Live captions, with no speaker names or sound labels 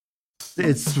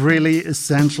It's really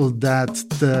essential that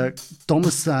the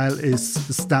domicile is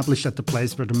established at the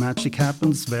place where the magic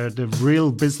happens, where the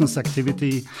real business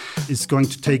activity is going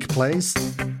to take place.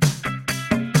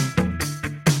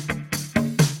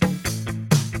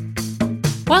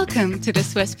 Welcome to the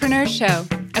Swisspreneur Show,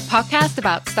 a podcast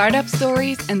about startup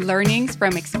stories and learnings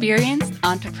from experienced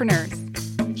entrepreneurs.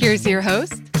 Here's your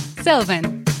host,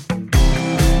 Sylvan.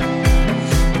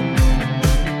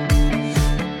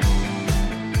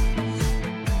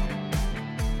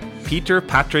 Peter,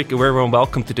 Patrick, a very warm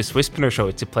welcome to the Swisspreneur Show.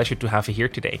 It's a pleasure to have you here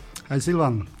today. Hi,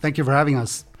 Silvan. Thank you for having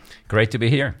us. Great to be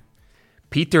here.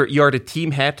 Peter, you are the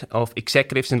team head of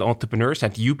executives and entrepreneurs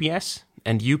at UBS.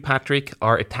 And you, Patrick,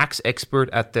 are a tax expert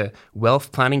at the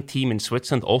wealth planning team in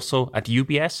Switzerland, also at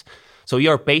UBS. So you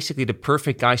are basically the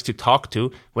perfect guys to talk to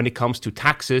when it comes to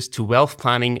taxes, to wealth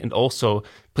planning, and also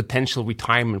potential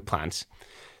retirement plans.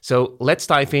 So let's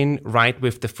dive in right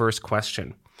with the first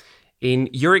question. In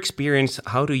your experience,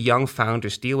 how do young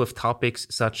founders deal with topics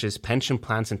such as pension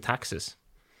plans and taxes?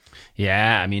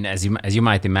 Yeah, I mean, as you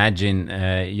might imagine,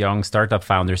 young startup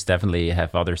founders definitely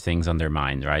have other things on their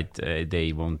mind, right?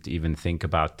 They won't even think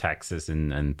about taxes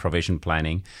and provision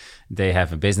planning. They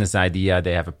have a business idea,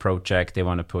 they have a project they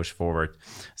want to push forward.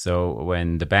 So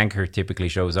when the banker typically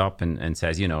shows up and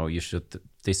says, you know, you should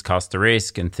discuss the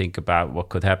risk and think about what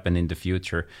could happen in the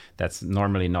future, that's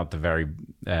normally not a very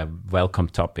welcome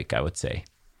topic, I would say.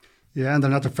 Yeah, and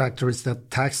another factor is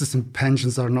that taxes and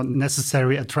pensions are not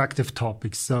necessarily attractive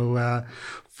topics. So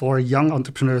for young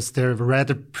entrepreneurs, they're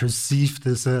rather perceived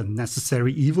as a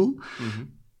necessary evil. Mm-hmm.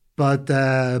 But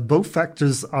both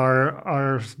factors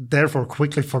are therefore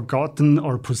quickly forgotten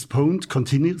or postponed,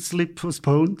 continuously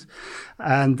postponed.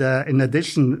 And in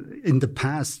addition, in the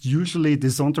past, usually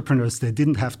these entrepreneurs, they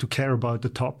didn't have to care about the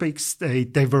topics.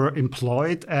 They were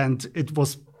employed, and it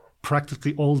was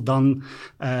practically all done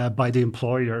by the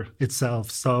employer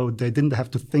itself. So they didn't have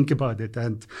to think about it.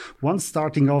 And once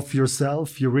starting off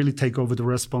yourself, you really take over the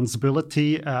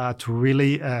responsibility to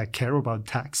really care about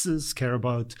taxes, care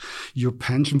about your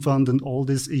pension fund and all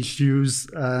these issues,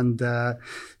 and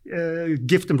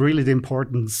give them really the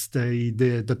importance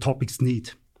the topics need.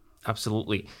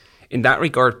 Absolutely. In that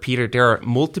regard, Peter, there are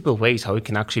multiple ways how you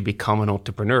can actually become an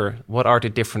entrepreneur. What are the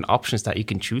different options that you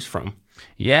can choose from?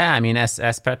 Yeah, I mean,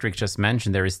 as Patrick just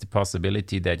mentioned, there is the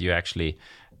possibility that you actually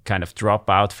kind of drop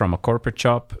out from a corporate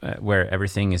job where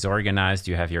everything is organized.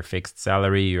 You have your fixed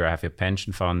salary, you have your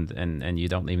pension fund, and you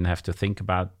don't even have to think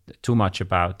about too much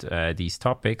about these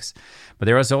topics. But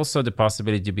there is also the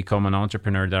possibility to become an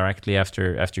entrepreneur directly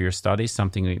after your studies,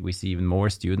 something we see even more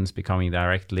students becoming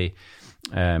directly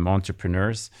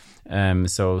entrepreneurs.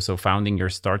 So founding your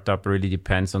startup really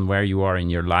depends on where you are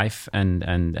in your life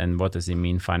and what does it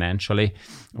mean financially.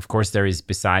 Of course, there is,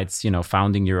 besides,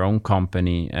 founding your own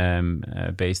company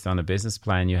based on a business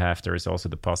plan you have, there is also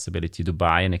the possibility to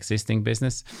buy an existing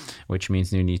business, which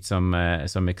means you need some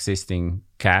existing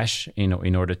cash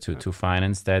in order to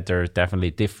finance that. There are definitely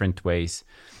different ways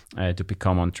to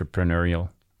become entrepreneurial.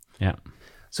 Yeah.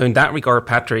 So in that regard,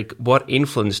 Patrick, what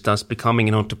influence does becoming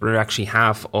an entrepreneur actually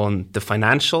have on the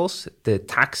financials, the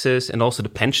taxes, and also the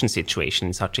pension situation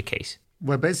in such a case?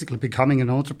 Well, basically, becoming an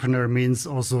entrepreneur means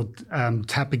also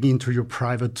tapping into your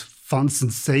private funds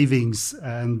and savings.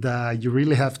 And you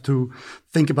really have to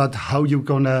think about how you're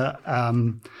going to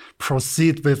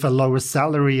proceed with a lower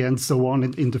salary and so on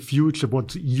in the future,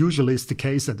 what usually is the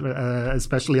case,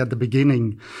 especially at the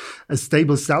beginning. A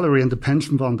stable salary and the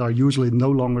pension fund are usually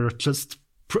no longer just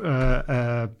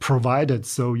provided.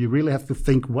 So you really have to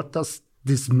think, what does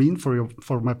this mean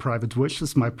for my private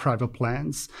wishes, my private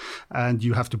plans? And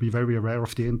you have to be very aware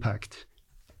of the impact.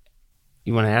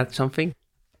 You want to add something?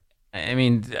 I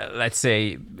mean, let's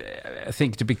say, I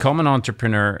think to become an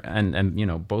entrepreneur,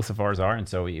 and both of ours are, and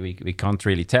so we can't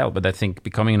really tell, but I think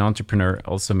becoming an entrepreneur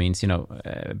also means,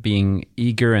 being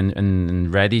eager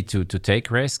and ready to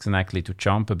take risks and actually to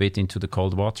jump a bit into the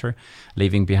cold water,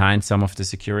 leaving behind some of the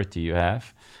security you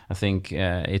have. I think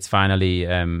it's finally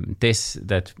this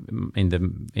that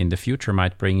in the future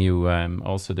might bring you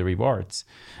also the rewards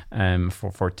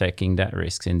for taking that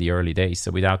risks in the early days.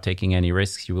 So without taking any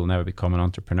risks, you will never become an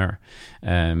entrepreneur.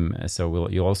 So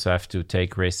you also have to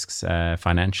take risks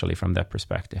financially from that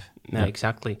perspective. Yeah,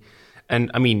 exactly. And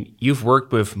I mean, you've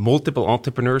worked with multiple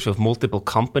entrepreneurs, with multiple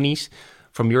companies.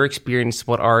 From your experience,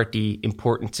 what are the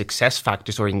important success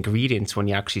factors or ingredients when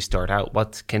you actually start out?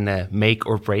 What can make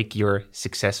or break your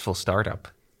successful startup?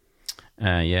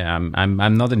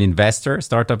 I'm not an investor,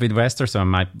 startup investor, so I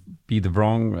might be the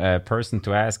wrong person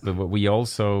to ask. But what we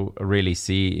also really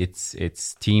see,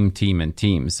 it's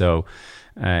team. So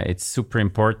it's super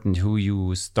important who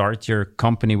you start your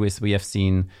company with. We have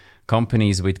seen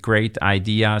companies with great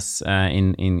ideas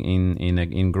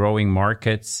in growing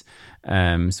markets.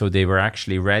 So they were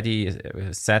actually ready,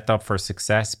 set up for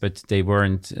success, but they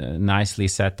weren't nicely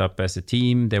set up as a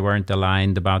team. They weren't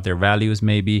aligned about their values,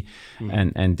 maybe,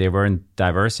 and they weren't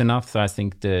diverse enough. So I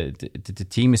think the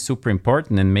team is super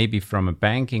important, and maybe from a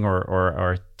banking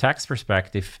or tax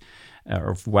perspective,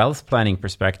 or wealth planning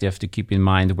perspective, you have to keep in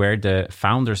mind where the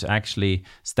founders actually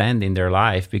stand in their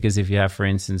life. Because if you have, for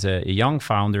instance, a young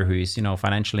founder who is,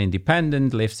 financially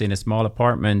independent, lives in a small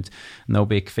apartment, no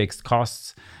big fixed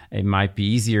costs, it might be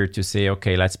easier to say,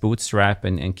 okay, let's bootstrap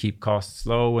and keep costs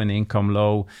low and income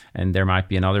low. And there might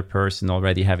be another person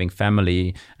already having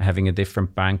family, having a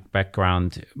different bank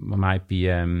background, might be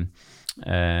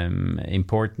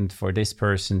important for this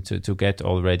person to get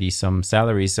already some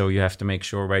salary. So you have to make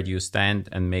sure where you stand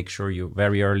and make sure you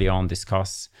very early on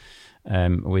discuss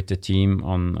with the team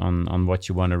on what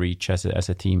you want to reach as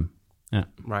a team. Yeah.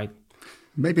 Right.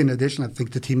 Maybe in addition, I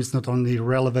think the team is not only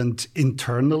relevant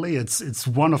internally, it's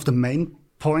one of the main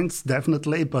points,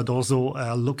 definitely, but also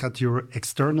look at your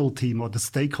external team or the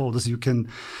stakeholders. You can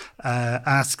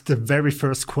ask the very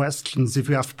first questions if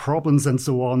you have problems and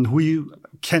so on. Who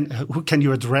can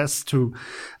you address to?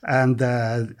 And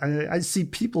I see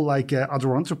people like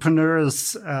other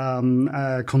entrepreneurs,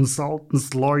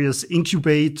 consultants, lawyers,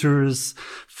 incubators,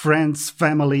 friends,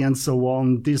 family, and so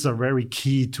on. These are very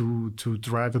key to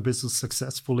drive a business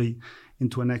successfully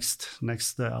into a next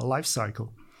life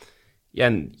cycle. Yeah,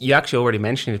 and you actually already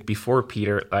mentioned it before,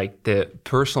 Peter, like the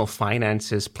personal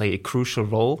finances play a crucial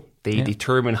role. They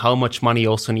determine how much money you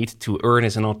also need to earn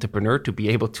as an entrepreneur to be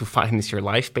able to finance your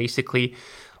life, basically.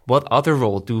 What other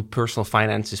role do personal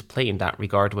finances play in that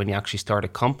regard when you actually start a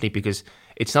company? Because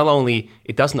it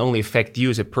doesn't only affect you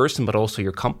as a person, but also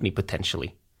your company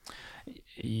potentially.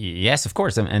 Yes, of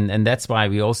course. And that's why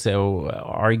we also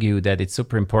argue that it's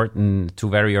super important to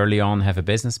very early on have a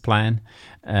business plan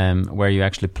where you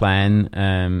actually plan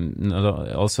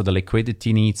also the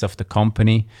liquidity needs of the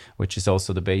company, which is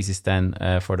also the basis then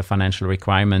for the financial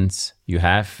requirements you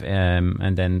have.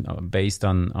 And then based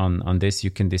on this, you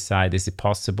can decide, is it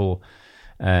possible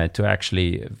to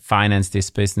actually finance this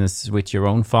business with your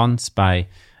own funds by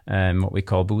what we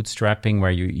call bootstrapping,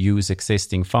 where you use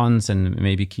existing funds and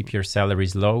maybe keep your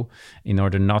salaries low in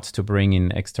order not to bring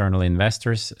in external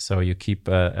investors. So you keep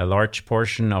a large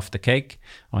portion of the cake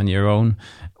on your own.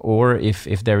 Or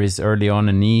if there is early on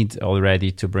a need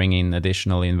already to bring in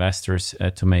additional investors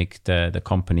to make the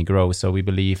company grow. So we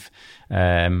believe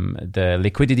the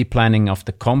liquidity planning of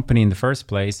the company in the first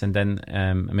place, and then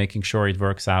making sure it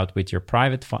works out with your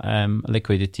private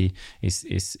liquidity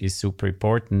is super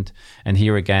important. And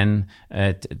here again,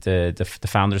 the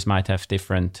founders might have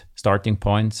different starting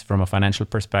points from a financial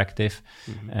perspective,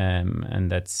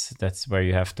 and that's where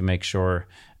you have to make sure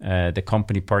the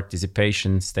company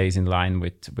participation stays in line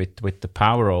with the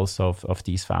power also of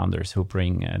these founders who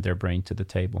bring their brain to the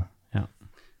table.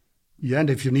 Yeah,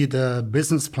 and if you need a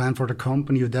business plan for the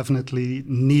company, you definitely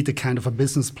need a kind of a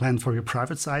business plan for your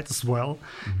private side as well.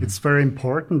 It's very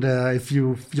important. If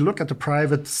you look at the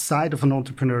private side of an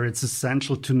entrepreneur, it's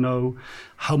essential to know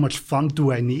how much funds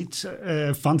do I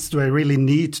really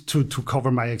need to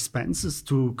cover my expenses,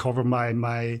 to cover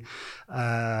my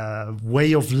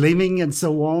way of living and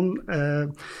so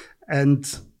on,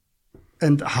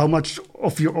 and how much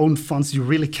of your own funds you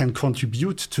really can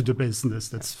contribute to the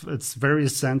business. It's very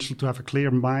essential to have a clear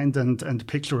mind and a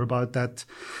picture about that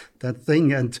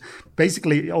thing. And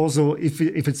basically also if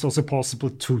it's also possible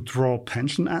to draw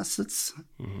pension assets.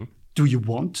 Do you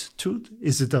want to?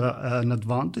 Is it an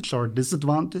advantage or a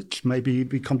disadvantage? Maybe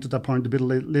we come to that point a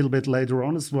little bit later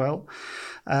on as well.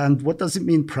 And what does it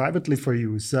mean privately for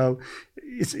you? So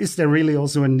is there really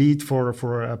also a need for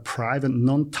a private,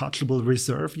 non-touchable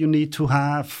reserve you need to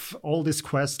have? All these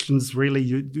questions, really,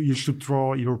 you should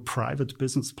draw your private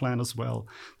business plan as well.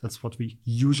 That's what we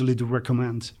usually do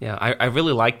recommend. Yeah, I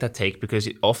really like that take, because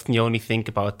often you only think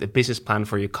about the business plan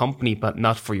for your company, but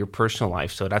not for your personal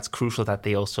life. So that's crucial that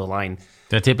they also align.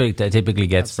 That typically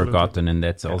gets forgotten, and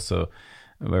that's also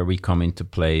where we come into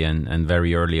play and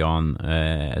very early on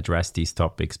address these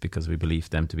topics, because we believe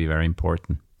them to be very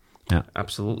important. Yeah,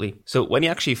 absolutely. So when you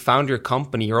actually found your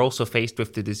company, you're also faced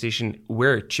with the decision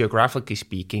where, geographically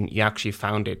speaking, you actually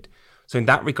found it. So in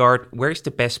that regard, where is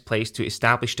the best place to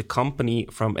establish the company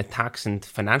from a tax and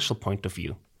financial point of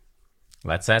view?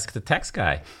 Let's ask the tax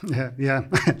guy. Yeah.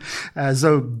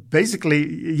 So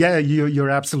basically, you're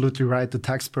absolutely right. The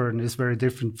tax burden is very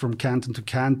different from canton to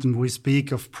canton. We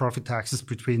speak of profit taxes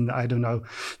between,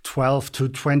 12 to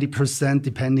 20%,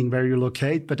 depending where you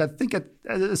locate. But I think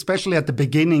especially at the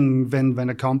beginning, when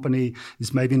a company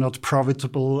is maybe not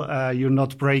profitable, you're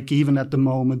not break even at the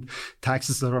moment,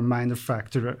 taxes are a minor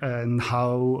factor in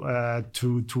how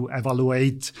to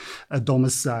evaluate a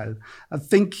domicile. I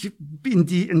think in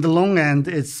the long end,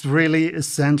 it's really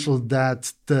essential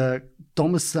that the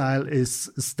domicile is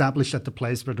established at the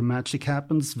place where the magic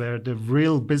happens, where the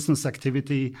real business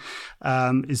activity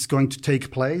is going to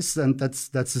take place, and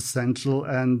that's essential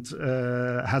and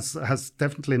has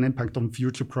definitely an impact on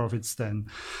future profits. Then,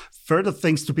 further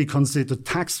things to be considered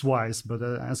tax-wise, but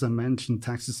as I mentioned,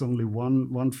 tax is only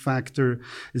one factor.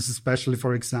 Is especially,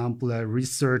 for example,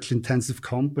 research-intensive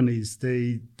companies.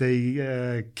 They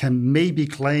can maybe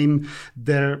claim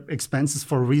their expenses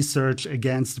for research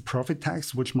against the profit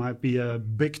tax, which might be a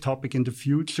big topic in the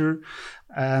future.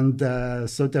 And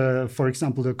for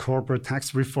example, the corporate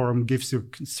tax reform gives you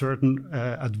certain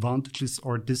advantages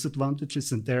or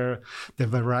disadvantages, and they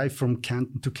vary from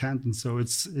canton to canton. So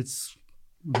it's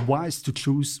wise to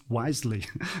choose wisely,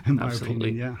 in my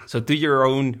opinion. Yeah. So do your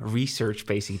own research,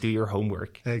 basically, do your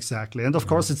homework. Exactly. And of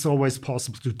course, it's always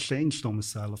possible to change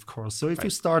domicile, of course. So if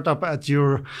you start up at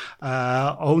your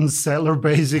own cellar,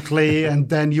 basically, and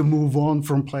then you move on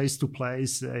from place to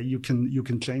place, you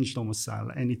can change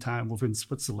domicile anytime within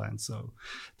Switzerland. So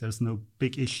there's no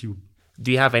big issue.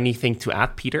 Do you have anything to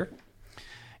add, Peter?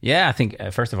 Yeah, I think,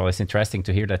 first of all, it's interesting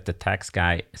to hear that the tax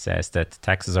guy says that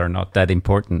taxes are not that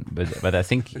important, but I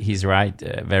think he's right.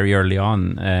 Very early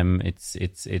on,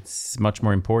 it's much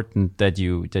more important that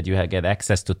you get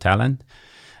access to talent.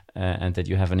 And that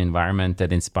you have an environment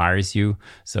that inspires you.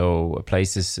 So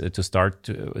places to start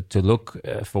to look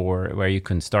for where you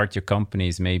can start your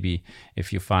companies. Maybe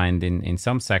if you find in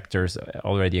some sectors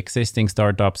already existing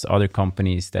startups, other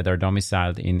companies that are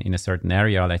domiciled in a certain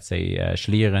area, let's say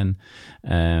Schlieren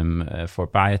for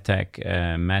biotech,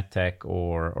 medtech,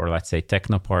 or let's say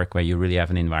Technopark, where you really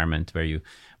have an environment where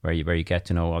you get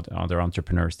to know other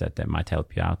entrepreneurs that might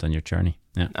help you out on your journey.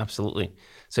 Yeah, absolutely.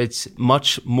 So it's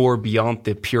much more beyond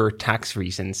the pure tax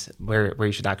reasons where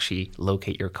you should actually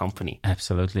locate your company.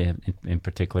 Absolutely, in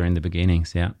particular in the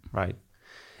beginnings, yeah. Right.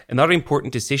 Another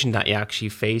important decision that you actually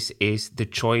face is the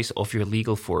choice of your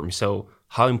legal form. So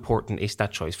how important is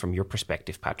that choice from your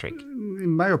perspective, Patrick?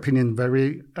 In my opinion,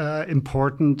 very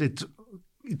important. It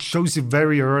shows you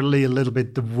very early a little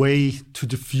bit the way to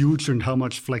the future and how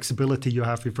much flexibility you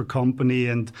have with a company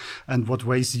and what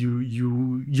ways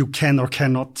you can or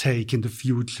cannot take in the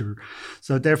future.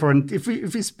 So therefore, if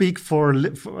we speak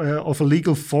of a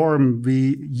legal form,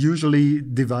 we usually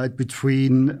divide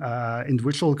between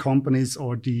individual companies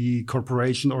or the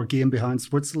corporation or GmbH in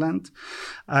Switzerland.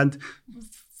 And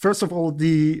first of all,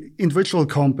 the individual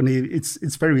company,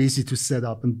 it's very easy to set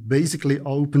up and basically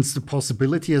opens the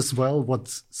possibility as well,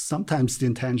 what sometimes the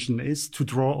intention is, to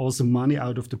draw also money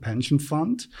out of the pension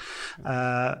fund.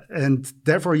 And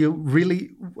therefore, you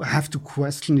really have to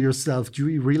question yourself, do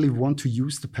you really want to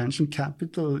use the pension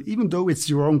capital? Even though it's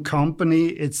your own company,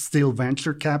 it's still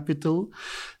venture capital.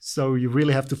 So you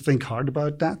really have to think hard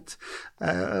about that.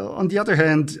 On the other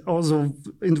hand, also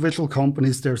individual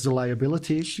companies, there's a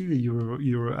liability issue.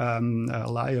 You're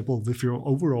liable with your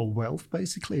overall wealth,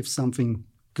 basically, if something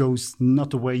goes not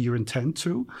the way you intend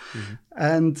to. Mm-hmm.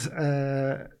 And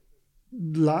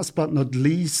last but not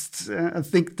least, I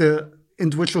think the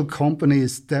individual company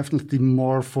is definitely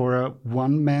more for a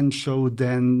one-man show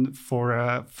than for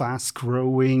a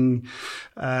fast-growing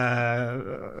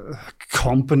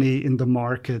company in the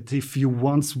market. If you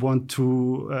once want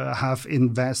to have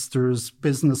investors,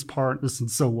 business partners,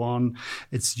 and so on,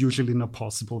 it's usually not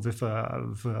possible with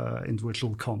an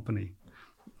individual company.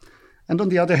 And on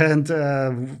the other hand,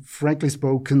 frankly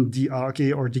spoken, the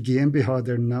AG or the GmbH,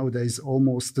 they're nowadays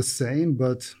almost the same,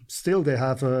 but still they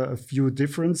have a few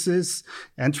differences.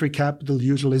 Entry capital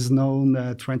usually is known,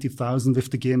 20,000 with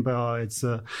the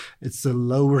GmbH. It's a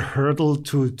lower hurdle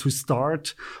to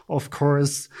start, of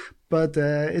course, but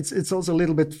it's also a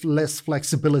little bit less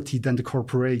flexibility than the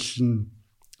corporation.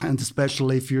 And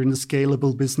especially if you're in a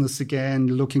scalable business again,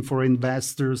 looking for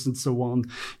investors and so on,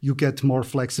 you get more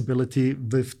flexibility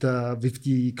with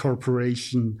the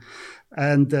corporation.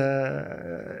 And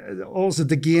also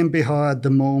the GmbH at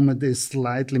the moment is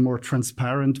slightly more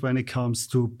transparent when it comes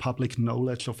to public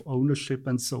knowledge of ownership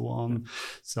and so on.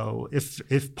 So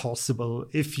if possible,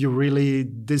 if you're really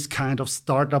this kind of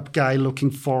startup guy looking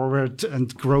forward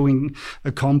and growing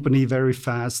a company very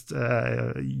fast,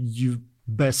 you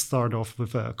best start off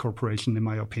with a corporation, in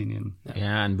my opinion.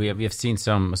 Yeah, and we have seen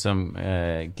some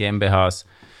GmbHs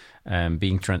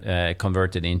being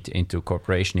converted into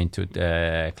corporation, into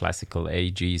classical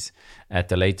AGs at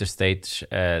the later stage,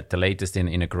 the latest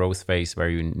in a growth phase where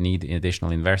you need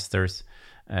additional investors.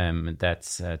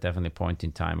 That's definitely a point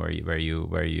in time where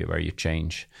you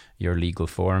change your legal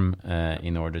form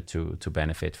in order to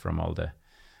benefit from all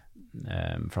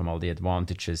the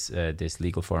advantages this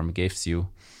legal form gives you.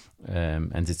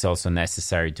 And it's also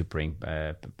necessary to bring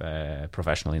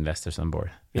professional investors on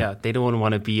board. Yeah, they don't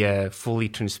want to be fully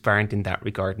transparent in that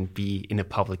regard and be in a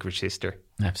public register.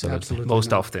 Absolutely.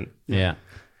 Most often. Yeah.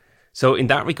 So in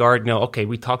that regard,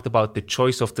 we talked about the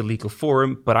choice of the legal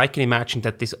form, but I can imagine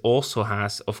that this also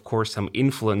has, of course, some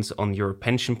influence on your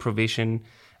pension provision.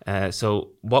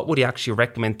 So what would you actually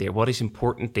recommend there? What is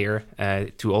important there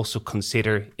to also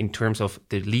consider in terms of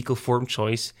the legal form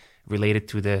choice related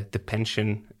to the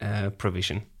pension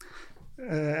provision?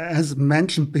 As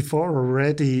mentioned before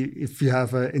already, if you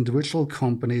have an individual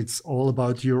company, it's all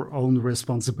about your own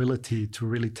responsibility to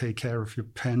really take care of your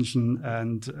pension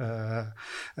and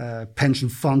pension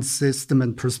fund system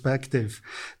and perspective.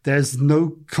 There's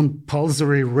no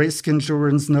compulsory risk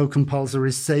insurance, no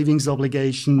compulsory savings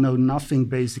obligation, no nothing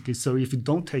basically. So if you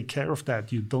don't take care of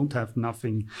that, you don't have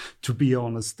nothing, to be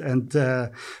honest. And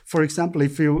for example,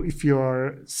 if you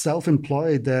are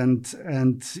self-employed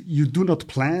and you do not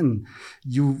plan,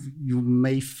 you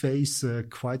may face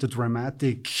quite a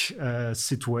dramatic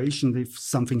situation if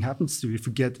something happens to you, if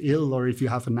you get ill or if you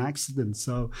have an accident.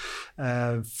 So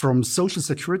from social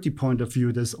security point of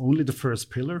view, there's only the first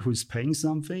pillar who's paying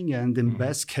something. And in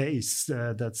best case,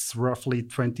 that's roughly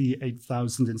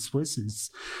 28,000 in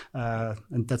Swisses.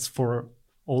 And that's for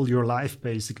all your life,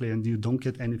 basically, and you don't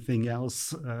get anything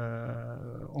else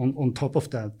on top of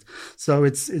that. So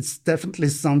it's definitely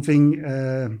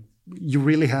something you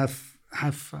really have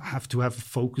to have a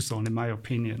focus on, in my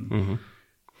opinion. Mm-hmm.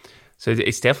 So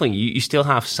it's definitely, you still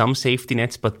have some safety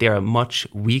nets, but they are much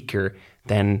weaker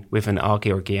than with an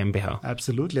AG or GmbH.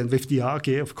 Absolutely, and with the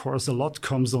AG, of course, a lot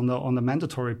comes on the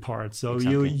mandatory part. So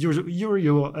exactly. you're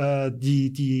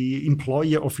the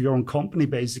employer of your own company,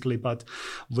 basically. But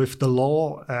with the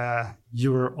law,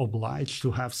 you're obliged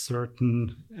to have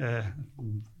certain,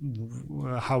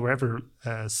 however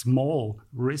small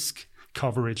risk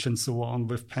coverage and so on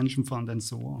with pension fund and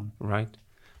so on. Right.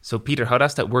 So Peter, how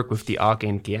does that work with the AG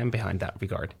and GmbH in that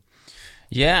regard?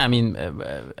 Yeah, I mean,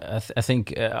 I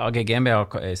think AG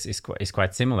GmbH is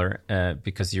quite similar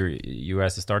because you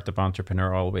as a startup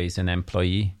entrepreneur always an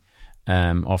employee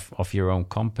of your own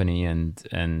company,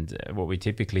 and what we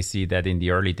typically see that in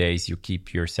the early days you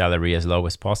keep your salary as low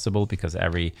as possible because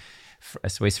every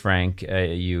Swiss franc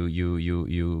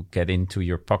you get into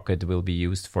your pocket will be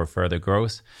used for further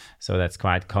growth. So that's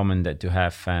quite common that to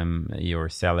have your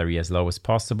salary as low as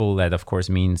possible. That of course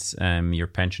means your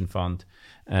pension fund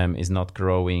is not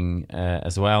growing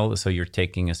as well. So you're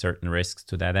taking a certain risk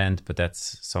to that end, but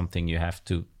that's something you have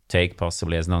to take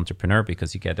possibly as an entrepreneur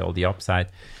because you get all the upside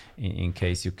in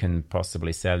case you can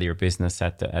possibly sell your business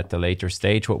at the later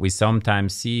stage. What we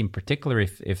sometimes see, in particular,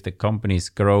 if the company is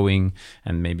growing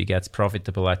and maybe gets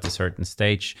profitable at a certain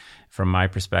stage, from my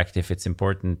perspective, it's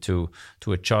important to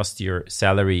adjust your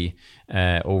salary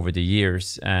over the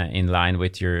years in line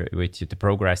with the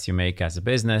progress you make as a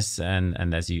business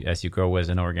and as you grow as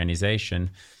an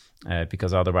organization.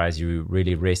 Because otherwise you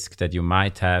really risk that you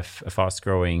might have a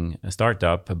fast-growing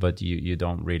startup, but you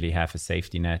don't really have a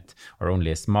safety net or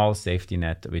only a small safety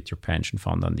net with your pension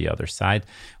fund on the other side.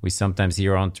 We sometimes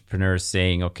hear entrepreneurs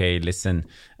saying, okay, listen,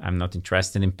 I'm not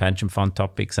interested in pension fund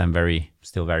topics. I'm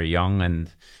still very young,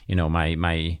 and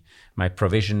my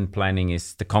provision planning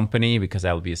is the company because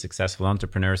I'll be a successful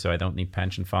entrepreneur, so I don't need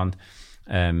pension fund.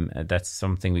 That's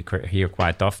something we hear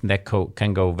quite often. That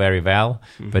can go very well,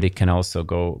 but it can also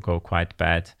go quite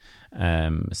bad.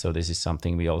 So this is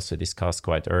something we also discuss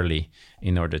quite early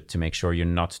in order to make sure you're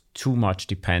not too much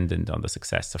dependent on the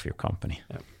success of your company.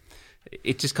 Yeah.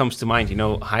 It just comes to mind,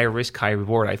 higher risk, high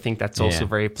reward. I think that's also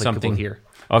very applicable here.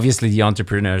 Obviously, the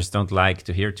entrepreneurs don't like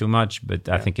to hear too much, but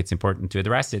I think it's important to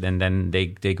address it, and then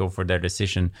they go for their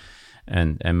decision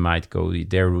and might go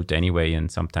their route anyway,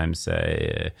 and sometimes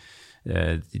the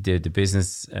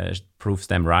business proves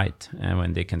them right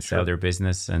when they can sell their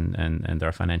business and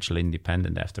are financially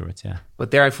independent afterwards. Yeah.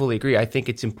 But there I fully agree. I think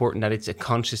it's important that it's a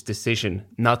conscious decision,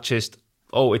 not just,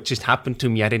 it just happened to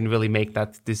me. I didn't really make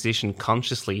that decision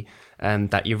consciously.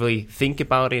 and that you really think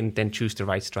about it and then choose the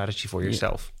right strategy for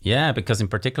yourself. Yeah, because in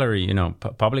particular,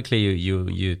 publicly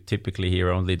you typically hear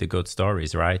only the good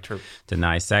stories, right? True. The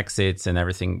nice exits and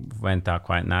everything went out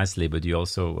quite nicely, but you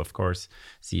also, of course,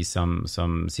 see some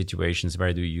situations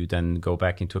where do you then go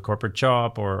back into a corporate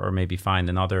job or maybe find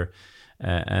another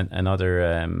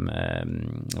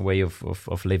way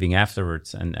of living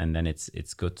afterwards, and then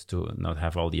it's good to not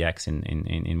have all the eggs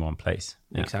in one place.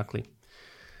 Yeah. Exactly.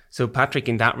 So Patrick,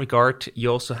 in that regard,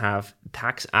 you also have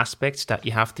tax aspects that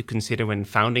you have to consider when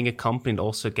founding a company, and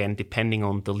also again depending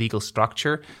on the legal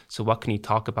structure. So what can you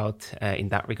talk about in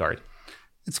that regard?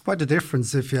 It's quite a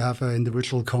difference if you have an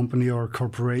individual company or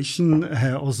corporation,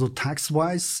 also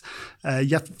tax-wise. You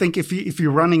have to think if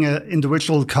you're running an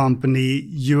individual company,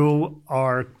 you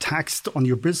are taxed on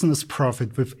your business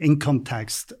profit with income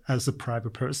tax as a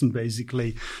private person,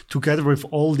 basically, together with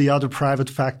all the other private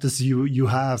factors you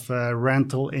have,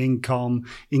 rental income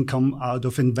out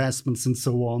of investments, and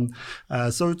so on.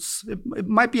 So it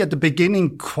might be at the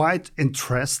beginning quite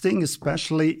interesting,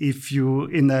 especially if you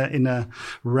in a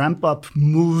ramp-up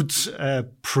mood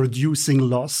producing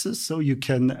losses, so you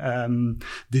can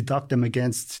deduct them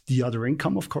against the other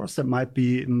income. Of course, that might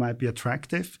be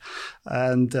attractive,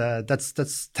 and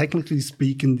that's technically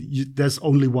speaking, there's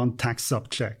only one tax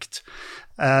subject.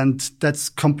 And that's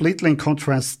completely in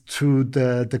contrast to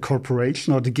the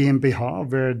corporation or the GmbH,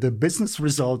 where the business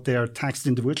result, they are taxed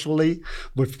individually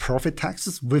with profit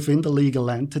taxes within the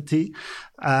legal entity.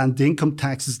 And the income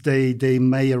taxes, they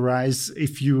may arise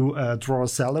if you draw a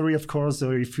salary, of course,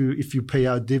 or if you pay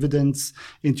out dividends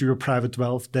into your private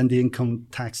wealth, then the income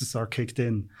taxes are kicked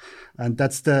in. And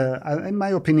that's in my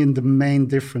opinion, the main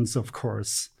difference, of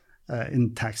course,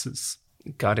 in taxes.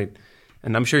 Got it.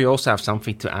 And I'm sure you also have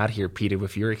something to add here, Peter,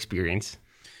 with your experience.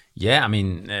 Yeah, I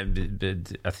mean,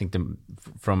 I think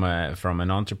from an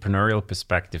entrepreneurial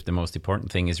perspective, the most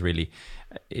important thing is really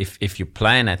if you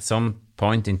plan at some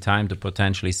point in time to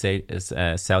potentially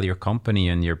sell your company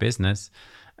and your business.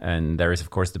 And there is,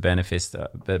 of course, the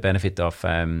benefit of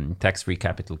tax-free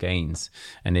capital gains.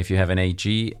 And if you have an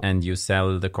AG and you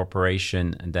sell the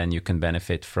corporation, then you can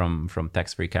benefit from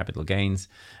tax-free capital gains.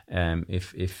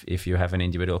 If you have an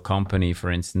individual company, for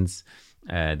instance,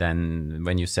 then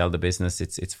when you sell the business,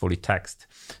 it's fully taxed.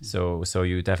 So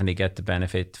you definitely get the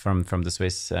benefit from the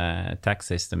Swiss tax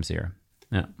systems here.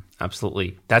 Yeah,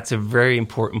 absolutely. That's a very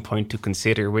important point to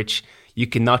consider, which you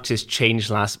cannot just change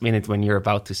last minute when you're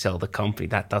about to sell the company.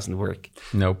 That doesn't work.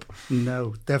 Nope.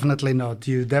 No, definitely not.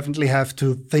 You definitely have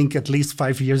to think at least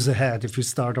 5 years ahead if you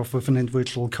start off with an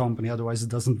individual company. Otherwise, it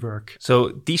doesn't work. So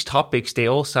these topics, they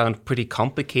all sound pretty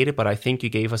complicated, but I think you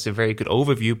gave us a very good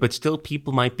overview. But still,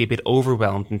 people might be a bit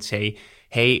overwhelmed and say,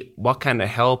 hey, what kind of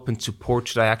help and support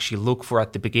should I actually look for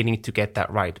at the beginning to get that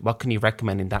right? What can you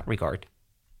recommend in that regard?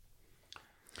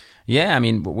 Yeah, I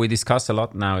mean, what we discuss a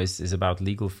lot now is about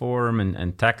legal form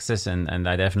and taxes, and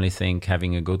I definitely think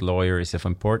having a good lawyer is of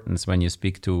importance when you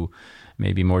speak to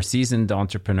maybe more seasoned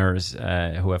entrepreneurs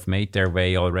who have made their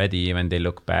way already. When they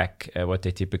look back, what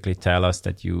they typically tell us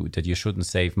that you shouldn't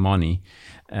save money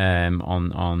on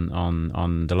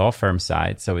the law firm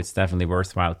side. So it's definitely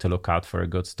worthwhile to look out for a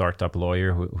good startup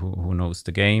lawyer who knows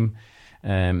the game.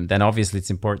 Then obviously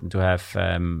it's important to have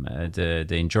the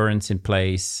insurance in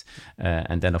place,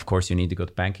 and then of course you need a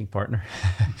good banking partner.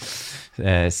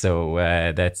 So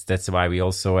that's why we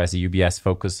also, as a UBS,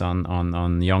 focus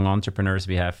on young entrepreneurs.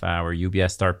 We have our UBS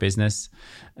Start Business,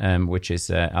 which is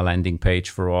a landing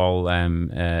page for all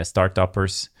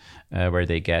startuppers, where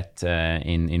they get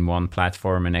in one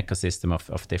platform an ecosystem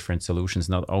of different solutions,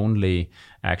 not only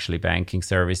actually banking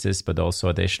services but also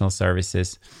additional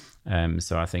services.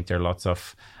 So I think there are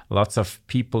lots of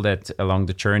people that along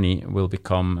the journey will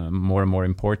become more and more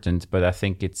important. But I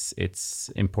think it's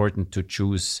important to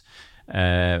choose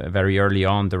very early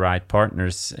on the right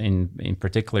partners. In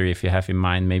particular, if you have in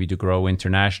mind maybe to grow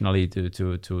internationally,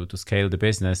 to scale the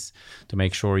business, to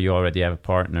make sure you already have a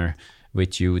partner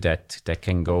with you that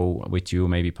can go with you,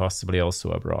 maybe possibly also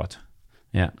abroad.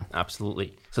 Yeah,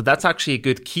 absolutely. So that's actually a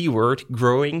good keyword,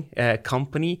 growing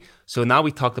company. So now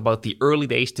we talked about the early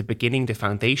days, the beginning, the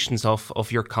foundations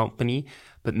of your company.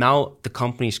 But now the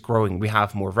company is growing. We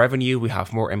have more revenue. We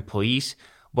have more employees.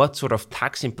 What sort of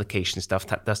tax implications does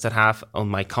that have on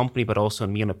my company, but also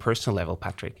on me on a personal level,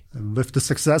 Patrick? With the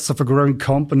success of a growing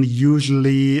company,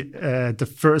 usually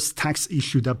the first tax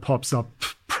issue that pops up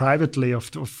privately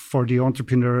for the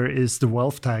entrepreneur is the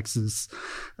wealth taxes.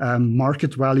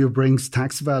 Market value brings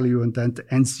tax value, and that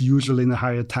ends usually in a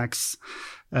higher tax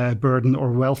burden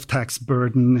or wealth tax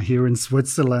burden here in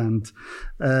Switzerland.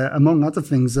 Among other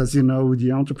things, as you know,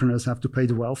 the entrepreneurs have to pay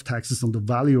the wealth taxes on the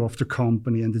value of the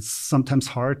company, and it's sometimes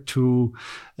hard to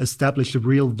establish the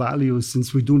real value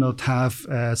since we do not have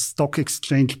stock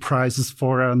exchange prices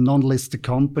for a non-listed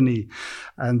company.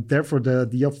 And therefore,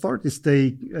 the authorities,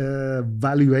 they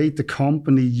evaluate the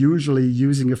company usually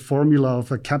using a formula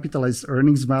of a capitalized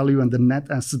earnings value and the net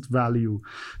asset value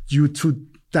due to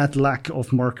that lack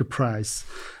of market price.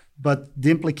 But the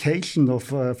implication of,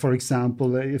 for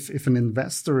example, if an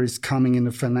investor is coming in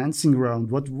a financing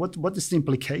round, what is the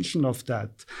implication of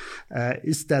that?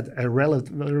 Is that a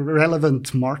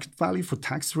relevant market value for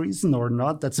tax reason or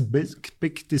not? That's a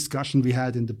big discussion we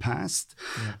had in the past.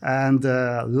 Yeah. And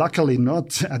luckily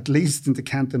not, at least in the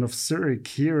canton of Zurich.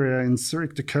 Here in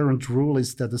Zurich, the current rule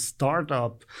is that a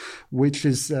startup, which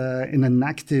is in an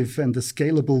active and a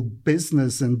scalable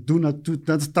business and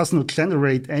does not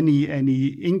generate any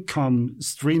income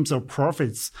streams or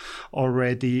profits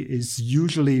already, is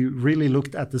usually really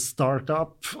looked at the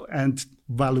startup and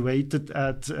valuated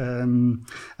at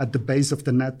the base of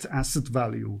the net asset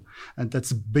value. And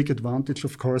that's a big advantage,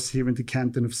 of course, here in the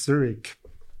canton of Zurich.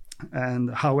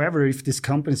 And however, if these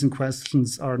companies in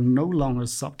questions are no longer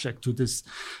subject to this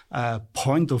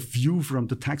point of view from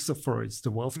the tax authorities,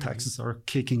 the wealth taxes are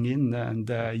kicking in and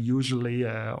usually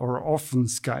or often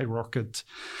skyrocket.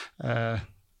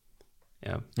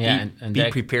 And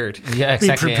be prepared. Yeah,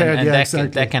 exactly. Be prepared,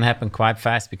 and that can happen quite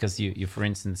fast because you for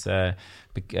instance,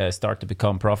 start to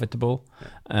become profitable,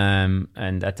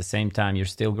 and at the same time you're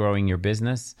still growing your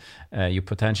business. You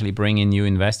potentially bring in new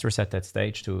investors at that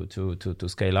stage to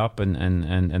scale up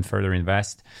and further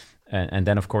invest. And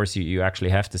then, of course, you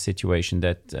actually have the situation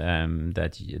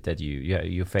that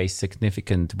you face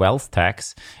significant wealth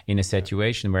tax in a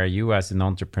situation where you, as an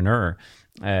entrepreneur,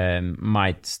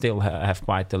 might still have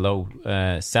quite a low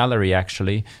salary,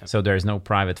 actually. So there's no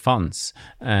private funds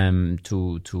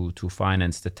to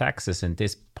finance the taxes, and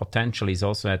this potentially is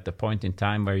also at the point in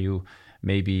time where you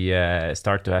maybe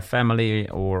start to have family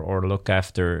or look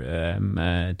after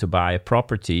to buy a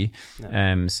property.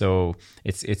 So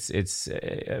it's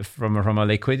from a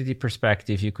liquidity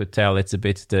perspective, you could tell it's a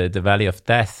bit the valley of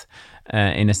death.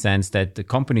 In a sense that the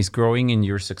company's growing and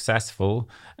you're successful,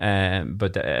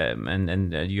 but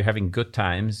you're having good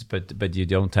times, but you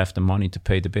don't have the money to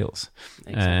pay the bills.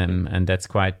 Exactly. And that's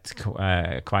quite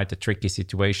a tricky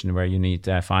situation where you need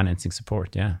financing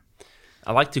support. Yeah.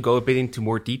 I'd like to go a bit into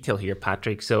more detail here,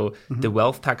 Patrick. So the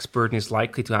wealth tax burden is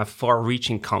likely to have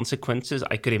far-reaching consequences.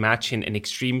 I could imagine an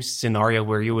extreme scenario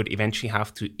where you would eventually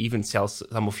have to even sell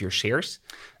some of your shares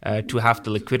to have the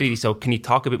liquidity. So can you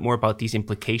talk a bit more about these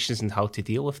implications and how to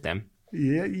deal with them?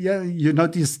 Yeah. You know,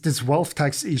 this wealth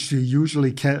tax issue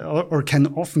usually can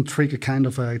often trigger kind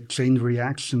of a chain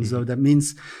reaction. So that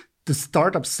means the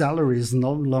startup salary is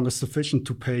no longer sufficient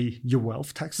to pay your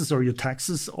wealth taxes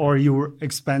or your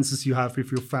expenses you have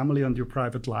with your family and your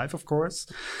private life, of course.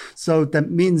 So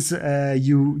that means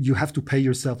you have to pay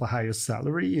yourself a higher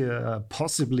salary,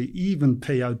 possibly even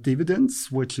pay out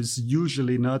dividends, which is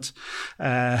usually not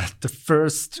the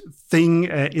first thing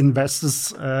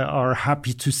investors are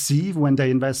happy to see when they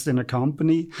invest in a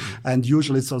company. And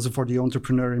usually it's also for the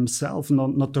entrepreneur himself,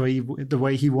 not the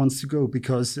way he wants to go,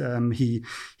 because he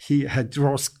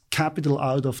draws capital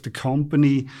out of the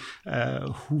company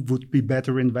who would be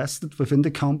better invested within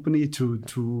the company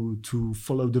to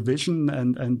follow the vision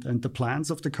and the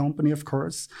plans of the company, of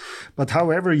course. But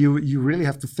however, you really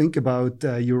have to think about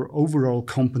your overall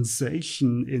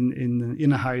compensation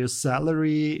in a higher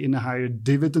salary, in a higher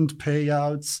dividend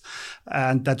payouts,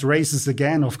 and that raises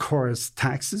again, of course,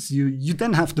 taxes. You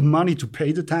then have the money to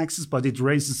pay the taxes, but it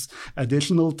raises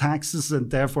additional taxes,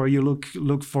 and therefore you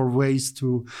look for ways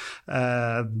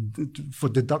for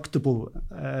deductible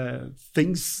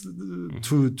things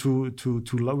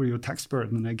to lower your tax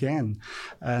burden again.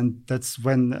 And that's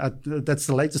that's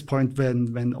the latest point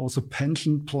when also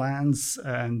pension plans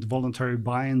and voluntary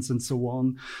buy-ins and so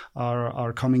on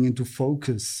are coming into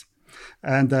focus.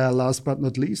 And last but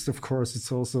not least, of course,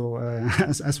 it's also,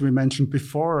 as we mentioned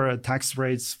before, tax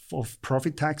rates of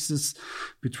profit taxes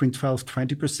between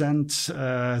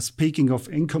 12-20%. Speaking of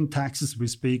income taxes, we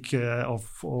speak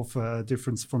of a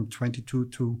difference from 22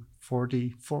 to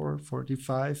 44,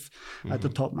 45 at the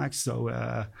top max. So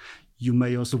you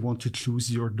may also want to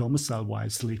choose your domicile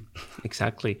wisely.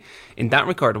 Exactly. In that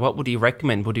regard, what would you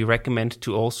recommend? Would you recommend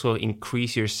to also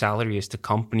increase your salary as the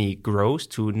company grows,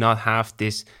 to not have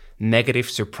this negative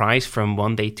surprise from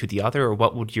one day to the other, or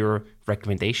what would your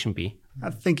recommendation be? I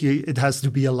think it has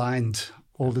to be aligned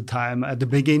all the time. At the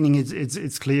beginning,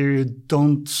 it's clear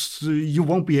you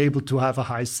won't be able to have a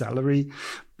high salary.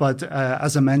 But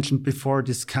as I mentioned before,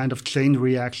 this kind of chain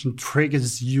reaction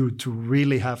triggers you to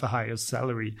really have a higher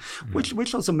salary,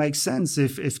 which also makes sense.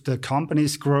 If the company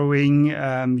is growing,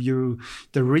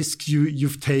 the risk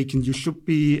you've taken, you should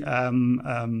be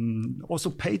also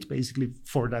paid basically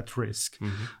for that risk,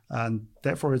 and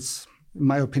therefore in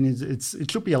my opinion,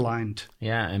 it should be aligned.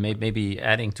 Yeah, and maybe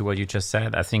adding to what you just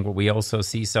said, I think what we also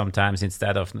see sometimes,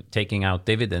 instead of taking out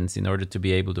dividends in order to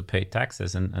be able to pay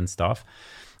taxes and stuff,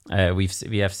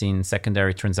 we have seen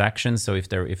secondary transactions. So if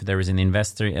there is an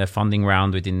investor funding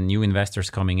round with new investors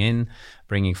coming in,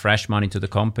 bringing fresh money to the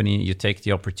company, you take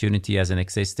the opportunity as an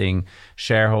existing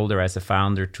shareholder, as a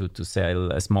founder, to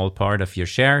sell a small part of your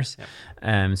shares,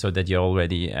 so that you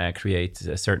already create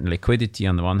a certain liquidity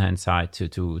on the one hand side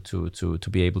to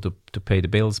be able to pay the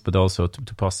bills, but also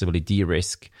to possibly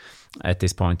de-risk at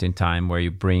this point in time, where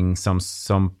you bring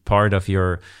some part of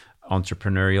your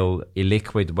entrepreneurial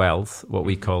illiquid wealth, what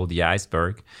we call the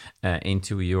iceberg,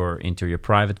 into your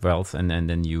private wealth, and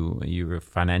then you're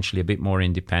financially a bit more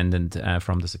independent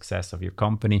from the success of your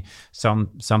company.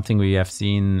 Something we have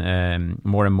seen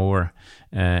more and more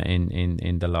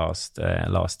in the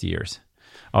last years.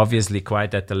 Obviously,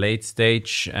 quite at the late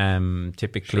stage.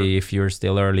 Typically, if you're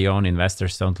still early on,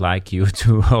 investors don't like you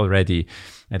to already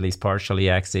at least partially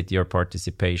exit your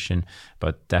participation,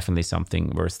 but definitely something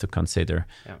worth to consider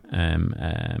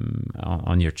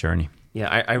on your journey.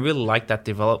 Yeah, I really like that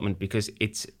development, because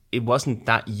it wasn't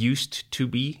that used to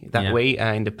be that way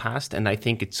in the past, and I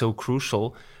think it's so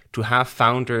crucial to have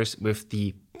founders with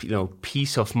the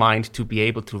peace of mind to be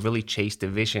able to really chase the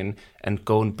vision and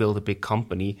go and build a big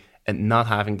company, and not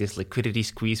having this liquidity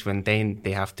squeeze when then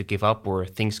they have to give up or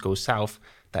things go south,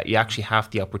 that you actually have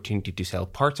the opportunity to sell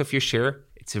parts of your share.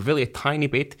 It's really a tiny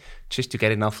bit, just to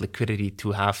get enough liquidity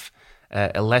to have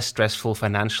a less stressful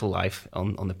financial life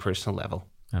on the personal level.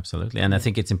 Absolutely. And I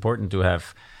think it's important to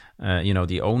have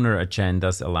the owner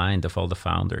agendas aligned of all the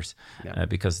founders,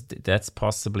 because that's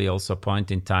possibly also a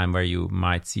point in time where you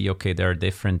might see, okay, there are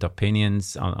different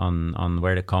opinions on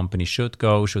where the company should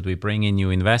go. Should we bring in new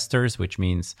investors, which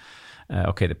means,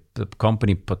 the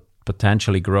company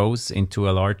potentially grows into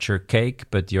a larger cake,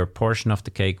 but your portion of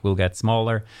the cake will get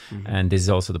smaller. And this is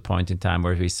also the point in time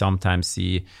where we sometimes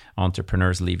see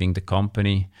entrepreneurs leaving the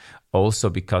company, also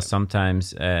because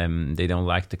sometimes they don't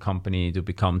like the company to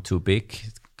become too big.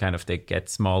 Kind of they get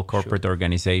small corporate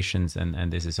organizations,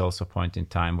 and this is also a point in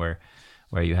time where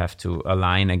you have to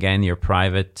align again your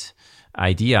private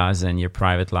ideas and your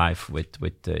private life with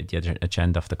the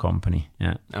agenda of the company.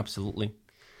 Yeah, absolutely.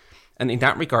 And in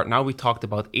that regard, now we talked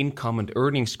about income and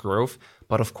earnings growth,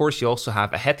 but of course you also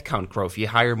have a headcount growth. You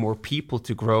hire more people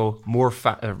to grow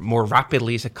more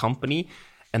rapidly as a company.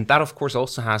 And that, of course,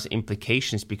 also has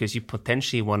implications, because you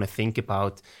potentially want to think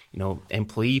about,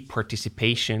 employee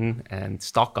participation and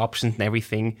stock options and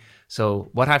everything. So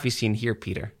what have you seen here,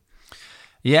 Peter?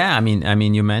 Yeah, I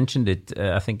mean, you mentioned it.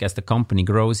 I think as the company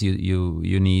grows,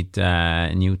 you need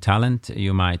new talent.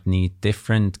 You might need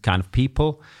different kind of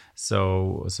people.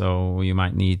 So you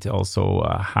might need also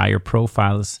higher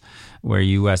profiles, where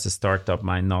you as a startup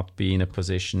might not be in a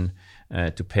position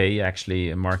to pay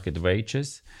actually market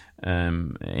wages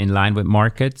in line with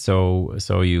market.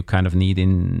 So you kind of need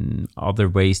in other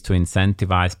ways to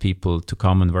incentivize people to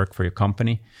come and work for your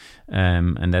company.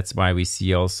 And that's why we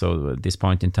see also at this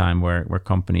point in time where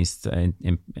companies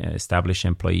establish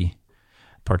employee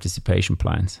participation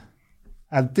plans.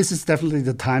 And this is definitely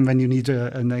the time when you need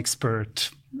an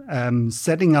expert.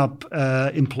 Setting up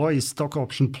employee stock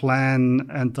option plan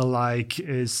and the like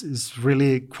is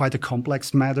really quite a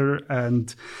complex matter,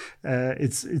 and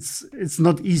it's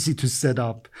not easy to set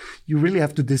up. You really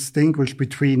have to distinguish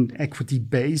between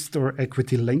equity-based or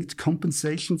equity-linked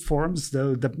compensation forms.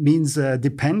 Though that means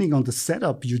depending on the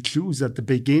setup you choose at the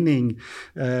beginning,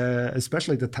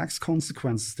 especially the tax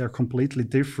consequences, they're completely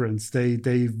different.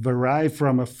 They vary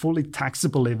from a fully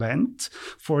taxable event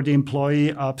for the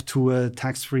employee up to a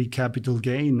tax-free capital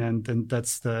gain, and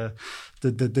that's the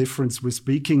difference we're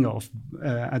speaking of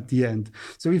at the end.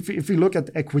 So if you look at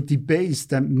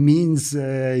equity-based, that means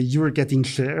you're getting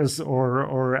shares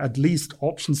or at least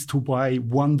options to buy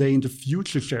one day in the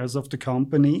future shares of the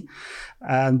company,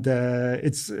 and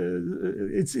it's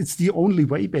the only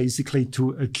way basically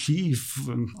to achieve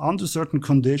under certain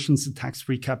conditions a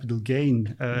tax-free capital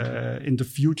gain in the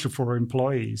future for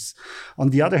employees. On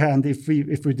the other hand, if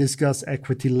we discuss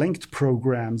equity-linked programs,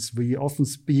 programs, we often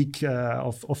speak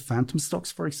of phantom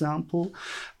stocks, for example,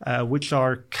 which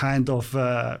are kind of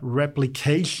a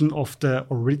replication of the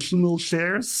original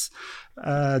shares.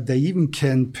 They even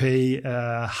can pay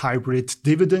hybrid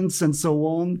dividends and so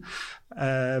on.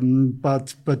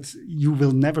 But you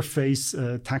will never face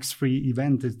a tax-free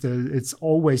event. It's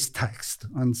always taxed,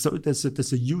 and so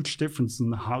there's a huge difference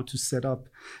in how to set up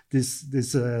these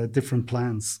different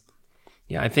plans.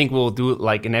 Yeah, I think we'll do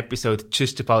like an episode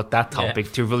just about that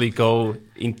topic to really go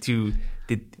into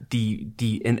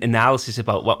the analysis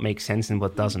about what makes sense and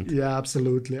what doesn't. Yeah,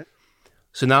 absolutely.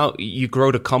 So now you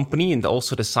grow the company, and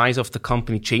also the size of the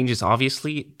company changes.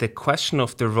 Obviously, the question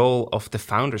of the role of the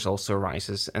founders also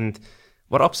arises. And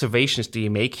what observations do you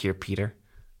make here, Peter?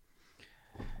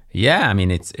 Yeah, I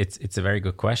mean, it's a very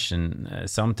good question.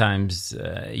 Sometimes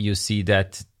you see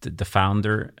that the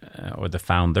founder or the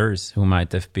founders who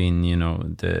might have been,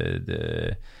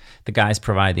 the guys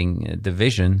providing the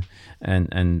vision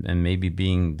and maybe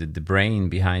being the brain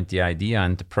behind the idea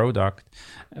and the product,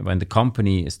 when the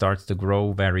company starts to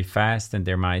grow very fast and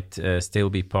there might still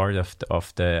be part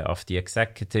of the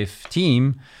executive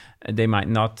team, they might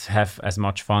not have as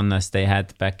much fun as they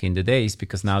had back in the days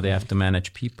because now they have to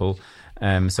manage people.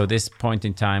 So this point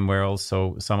in time where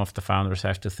also some of the founders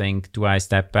have to think, do I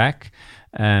step back?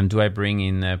 Do I bring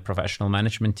in a professional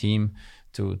management team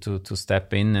to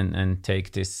step in and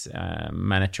take this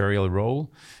managerial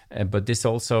role? But this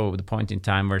also the point in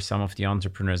time where some of the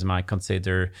entrepreneurs might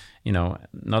consider,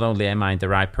 not only am I the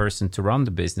right person to run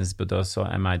the business, but also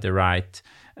am I the right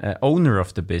owner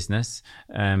of the business?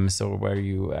 So where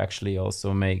you actually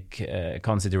also make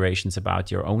considerations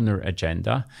about your owner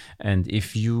agenda. And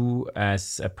if you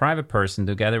as a private person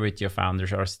together with your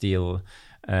founders are still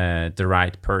the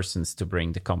right persons to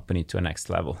bring the company to a next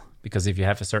level. Because if you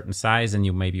have a certain size and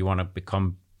you maybe want to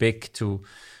become big to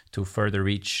further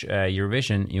reach your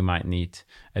vision, you might need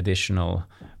additional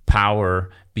power,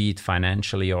 be it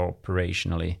financially or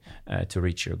operationally, to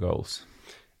reach your goals.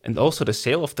 And also the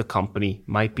sale of the company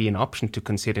might be an option to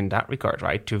consider in that regard,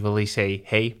 right? To really say,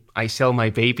 hey, I sell my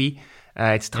baby.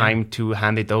 It's time to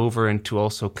hand it over and to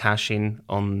also cash in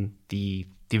on the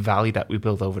value that we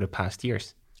built over the past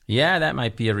years. Yeah, that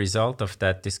might be a result of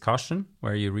that discussion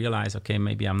where you realize, okay,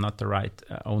 maybe I'm not the right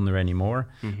owner anymore.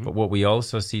 Mm-hmm. But what we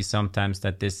also see sometimes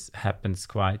that this happens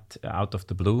quite out of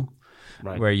the blue,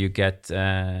 right, where you get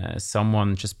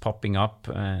someone just popping up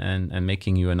and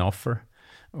making you an offer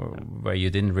where you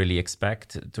didn't really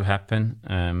expect to happen.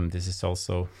 This is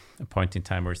also a point in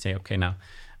time where you say, okay, now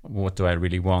what do I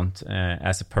really want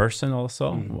as a person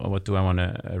also? Mm-hmm. What do I want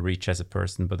to reach as a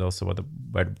person, but also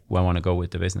where do I want to go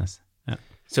with the business? Yeah.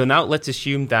 So now let's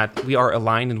assume that we are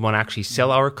aligned and want to actually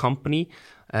sell our company.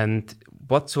 And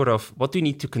what do you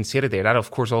need to consider there? That,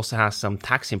 of course, also has some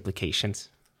tax implications.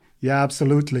 Yeah,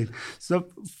 absolutely. So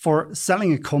for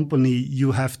selling a company,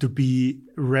 you have to be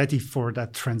ready for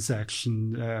that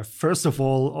transaction. First of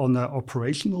all, on an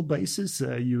operational basis,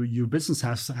 your business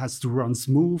has to run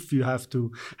smooth. You have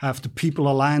to have the people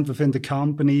aligned within the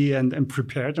company and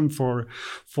prepare them for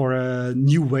a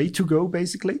new way to go,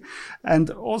 basically.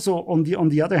 And also on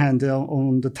the other hand,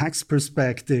 on the tax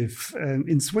perspective,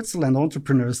 in Switzerland,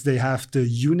 entrepreneurs, they have the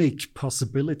unique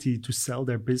possibility to sell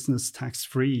their business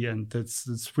tax-free, and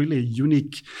that's really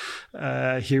unique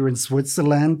here in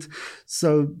Switzerland.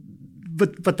 So,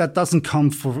 but that doesn't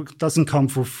come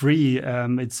for free.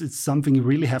 It's something you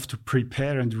really have to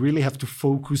prepare and really have to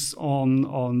focus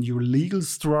on your legal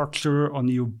structure, on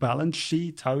your balance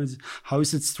sheet. How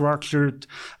is it structured?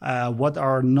 What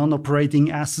are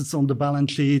non-operating assets on the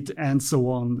balance sheet, and so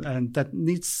on. And that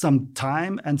needs some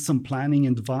time and some planning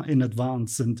in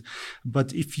advance.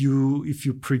 But if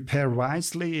you prepare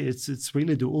wisely, it's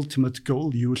really the ultimate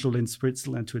goal usually in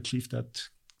Switzerland to achieve that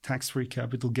tax-free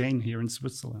capital gain here in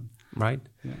Switzerland. Right.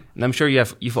 Yeah. And I'm sure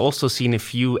you've also seen a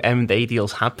few M&A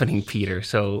deals happening, Peter.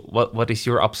 So what is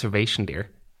your observation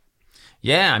there?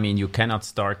 Yeah, I mean, you cannot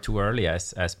start too early,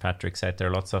 as Patrick said. There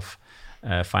are lots of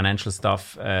financial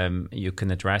stuff you can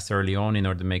address early on in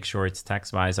order to make sure it's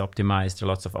tax-wise optimized. There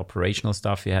are lots of operational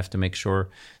stuff. You have to make sure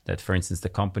that, for instance, the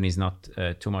company is not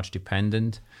too much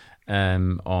dependent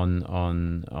on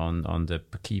the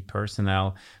key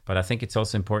personnel. But I think it's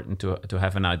also important to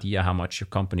have an idea how much your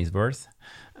company is worth,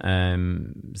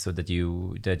 so that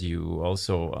you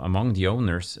also among the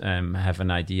owners have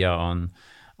an idea on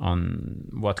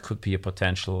what could be a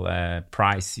potential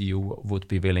price you would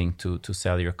be willing to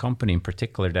sell your company. In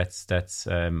particular, that's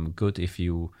good if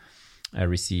you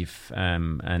receive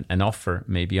an offer,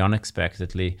 maybe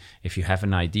unexpectedly, if you have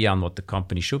an idea on what the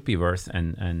company should be worth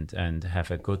and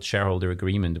have a good shareholder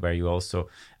agreement where you also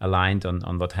aligned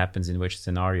on what happens in which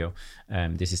scenario,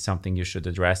 this is something you should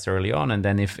address early on. And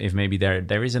then if maybe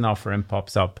there is an offer and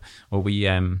pops up, or we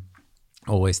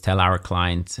always tell our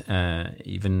client,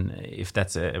 even if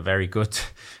that's a very good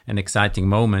and exciting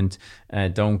moment,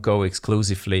 don't go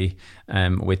exclusively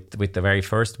with the very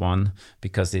first one,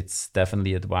 because it's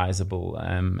definitely advisable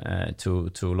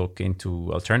to look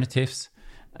into alternatives.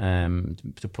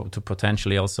 To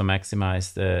potentially also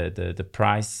maximize the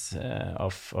price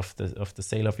of the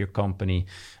sale of your company,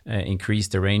 increase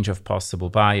the range of possible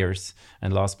buyers,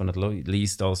 and last but not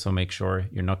least, also make sure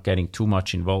you're not getting too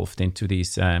much involved into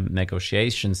these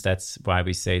negotiations. That's why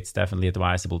we say it's definitely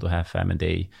advisable to have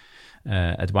M&A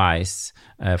advice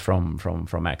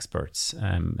from experts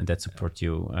that support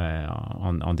you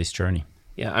on this journey.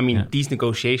 Yeah, I mean, these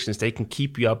negotiations, they can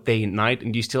keep you up day and night,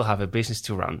 and you still have a business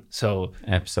to run. So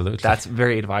absolutely, that's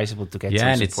very advisable to get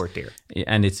some support there.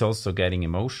 And it's also getting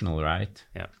emotional, right?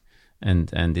 Yeah. And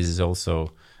this is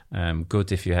also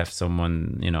good if you have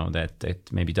someone,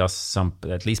 that maybe does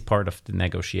at least part of the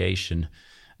negotiation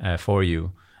for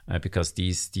you. Because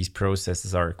these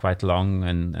processes are quite long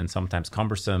and sometimes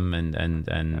cumbersome and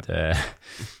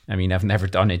I mean, I've never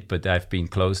done it, but I've been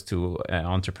close to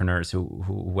entrepreneurs who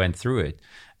went through it,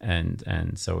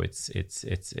 and so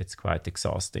it's quite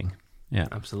exhausting. Yeah,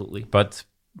 absolutely. But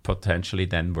potentially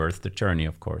then worth the journey,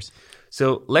 of course.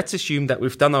 So let's assume that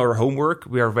we've done our homework.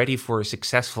 We are ready for a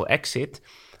successful exit.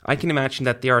 I can imagine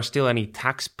that there are still any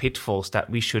tax pitfalls that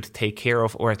we should take care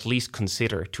of, or at least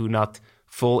consider, to not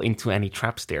fall into any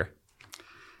traps there.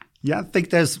 Yeah, I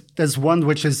think there's one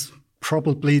which is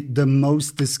probably the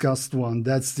most discussed one.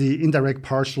 That's the indirect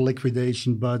partial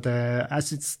liquidation. But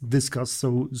as it's discussed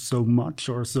so much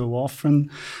or so often,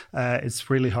 it's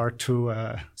really hard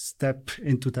to step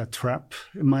into that trap,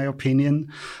 in my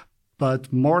opinion. But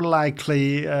a more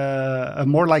likely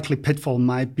pitfall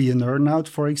might be an earnout,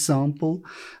 for example,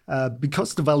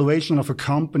 because the valuation of a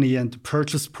company and the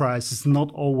purchase price is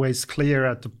not always clear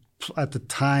at the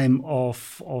time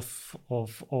of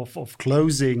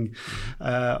closing.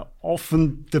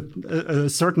 Often a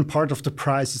certain part of the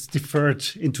price is deferred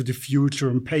into the future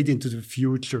and paid into the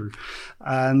future.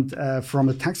 And from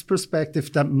a tax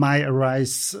perspective, that might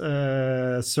arise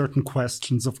certain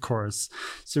questions, of course.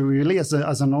 So really, as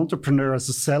an entrepreneur, as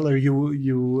a seller,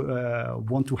 you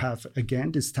want to have,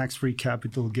 again, this tax-free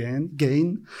capital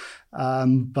gain.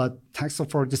 But tax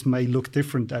authorities may look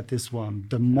different at this one.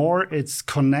 The more it's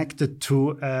connected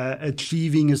to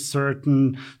achieving a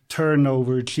certain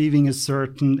turnover, achieving a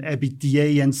certain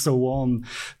EBITDA and so on,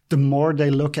 the more they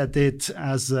look at it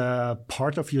as a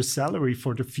part of your salary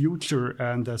for the future.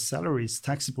 And the salary is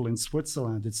taxable in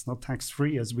Switzerland. It's not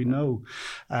tax-free, as we know.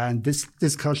 And this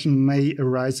discussion may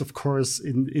arise, of course,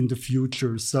 in the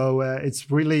future. So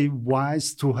it's really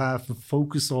wise to have a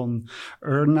focus on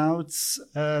earnouts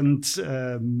and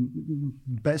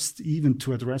best even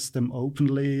to address them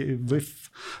openly with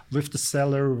the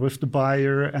seller, with the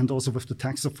buyer, and also with the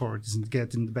tax authorities, and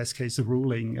get, in the best case, a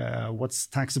ruling what's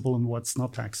taxable and what's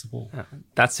not taxable.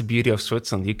 That's the beauty of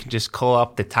Switzerland. You can just call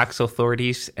up the tax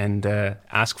authorities and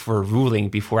ask for a ruling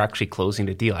before actually closing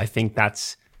the deal. I think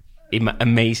that's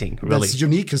amazing, really. That's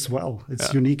unique as well.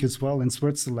 It's unique as well in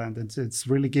Switzerland. It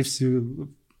really gives you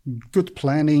good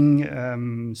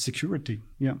planning, security.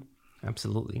 Yeah,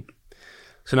 absolutely.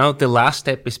 So now the last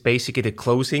step is basically the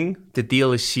closing. The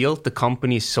deal is sealed. The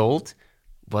company is sold.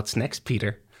 What's next,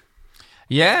 Peter?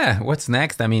 Yeah, what's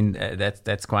next? I mean,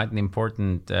 that's quite an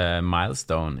important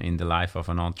milestone in the life of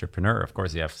an entrepreneur. Of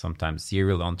course, you have sometimes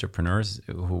serial entrepreneurs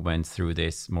who went through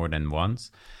this more than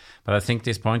once. But I think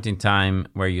this point in time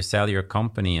where you sell your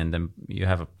company and then you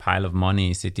have a pile of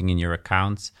money sitting in your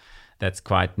accounts, that's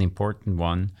quite an important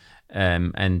one.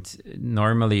 And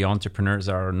normally entrepreneurs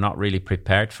are not really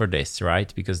prepared for this,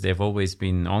 right? Because they've always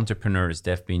been entrepreneurs.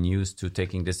 They've been used to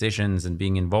taking decisions and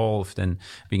being involved and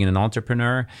being an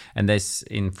entrepreneur. And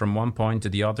from one point to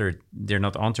the other, they're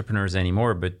not entrepreneurs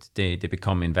anymore, but they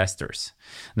become investors.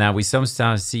 Now, we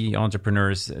sometimes see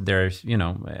entrepreneurs, they're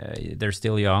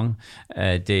still young.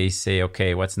 They say,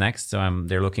 okay, what's next? So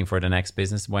they're looking for the next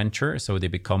business venture. So they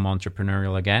become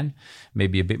entrepreneurial again,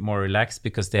 maybe a bit more relaxed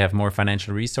because they have more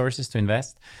financial resources to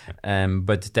invest.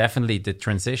 But definitely the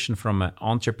transition from an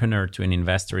entrepreneur to an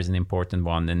investor is an important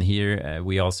one. And here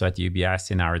we also at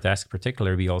UBS in our desk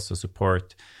particular, we also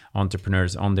support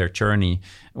entrepreneurs on their journey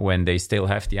when they still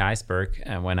have the iceberg,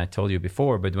 when I told you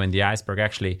before, but when the iceberg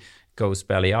actually goes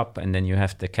belly up, and then you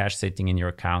have the cash sitting in your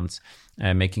accounts,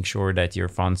 making sure that your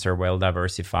funds are well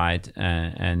diversified,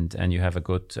 and you have a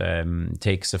good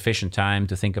take sufficient time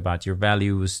to think about your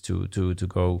values, to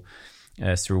go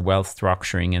through wealth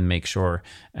structuring and make sure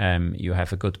you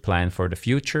have a good plan for the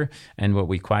future. And what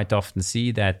we quite often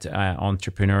see that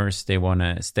entrepreneurs, they want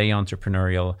to stay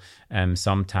entrepreneurial.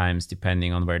 Sometimes,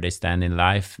 depending on where they stand in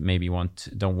life, maybe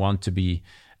don't want to be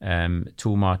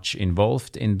too much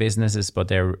involved in businesses, but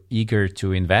they're eager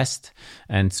to invest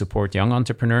and support young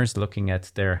entrepreneurs looking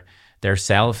at their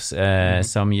selves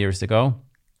some years ago.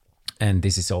 And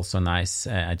this is also nice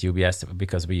at UBS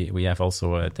because we have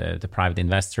also the private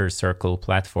investor circle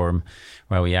platform,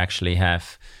 where we actually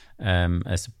have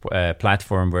a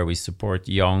platform where we support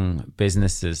young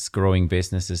businesses, growing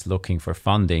businesses looking for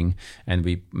funding, and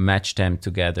we match them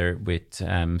together with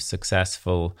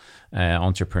successful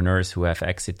entrepreneurs who have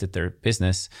exited their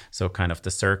business. So kind of the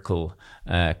circle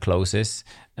closes,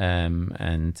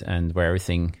 and where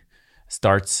everything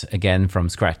starts again from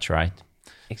scratch, right?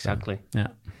 Exactly. Yeah.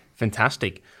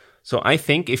 Fantastic. So I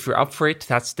think if you're up for it,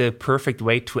 that's the perfect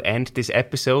way to end this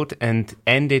episode, and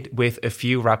end it with a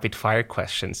few rapid fire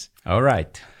questions. All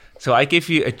right. So I give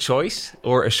you a choice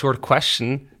or a short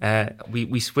question.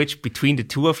 We switch between the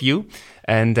two of you,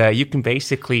 and you can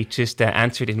basically just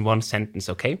answer it in one sentence,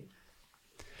 okay?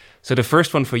 So the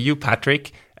first one for you,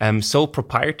 Patrick, sole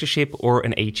proprietorship or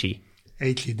an AG?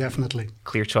 AG, definitely.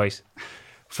 Clear choice.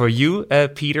 For you,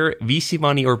 Peter, VC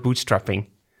money or bootstrapping?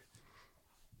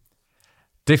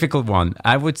 Difficult one.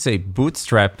 I would say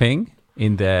bootstrapping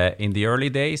in the early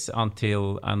days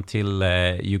until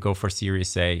you go for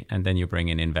Series A, and then you bring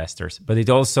in investors. But it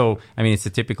also, I mean, it's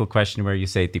a typical question where you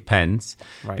say it depends,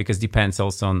 right? Because it depends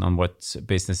also on what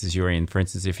businesses you're in. For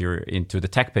instance, if you're into the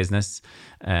tech business,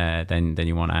 then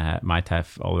you might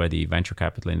have already venture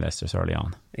capital investors early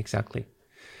on. Exactly.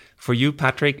 For you,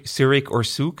 Patrick, Zurich or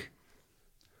Zug?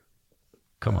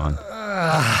 Come on.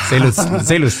 Say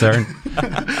Lucerne.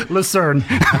 Lucerne.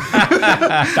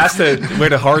 That's where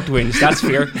the heart wins. That's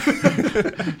fair.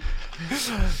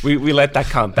 we let that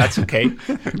count. That's okay.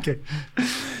 Okay.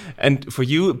 And for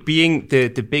you, being the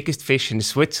biggest fish in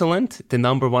Switzerland, the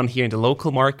number one here in the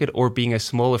local market, or being a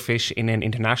smaller fish in an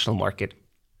international market?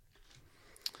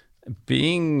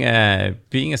 Being a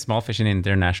small fish in an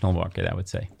international market, I would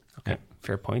say. Okay,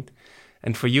 fair point.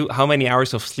 And for you, how many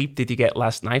hours of sleep did you get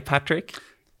last night, Patrick?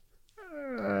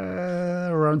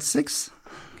 Around 6.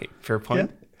 Okay, fair point.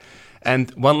 Yeah.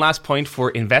 And one last point for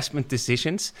investment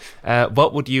decisions.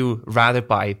 What would you rather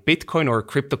buy, Bitcoin or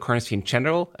cryptocurrency in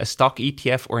general, a stock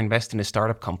ETF, or invest in a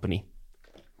startup company?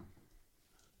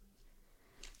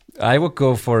 I would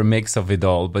go for a mix of it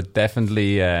all, but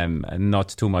definitely not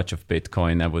too much of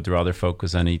Bitcoin. I would rather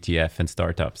focus on ETF and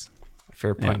startups.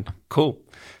 Fair point. Yeah. Cool.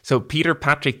 So Peter,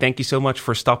 Patrick, thank you so much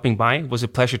for stopping by. It was a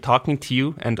pleasure talking to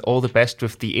you, and all the best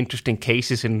with the interesting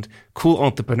cases and cool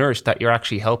entrepreneurs that you're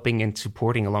actually helping and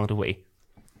supporting along the way.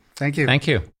 Thank you. Thank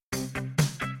you.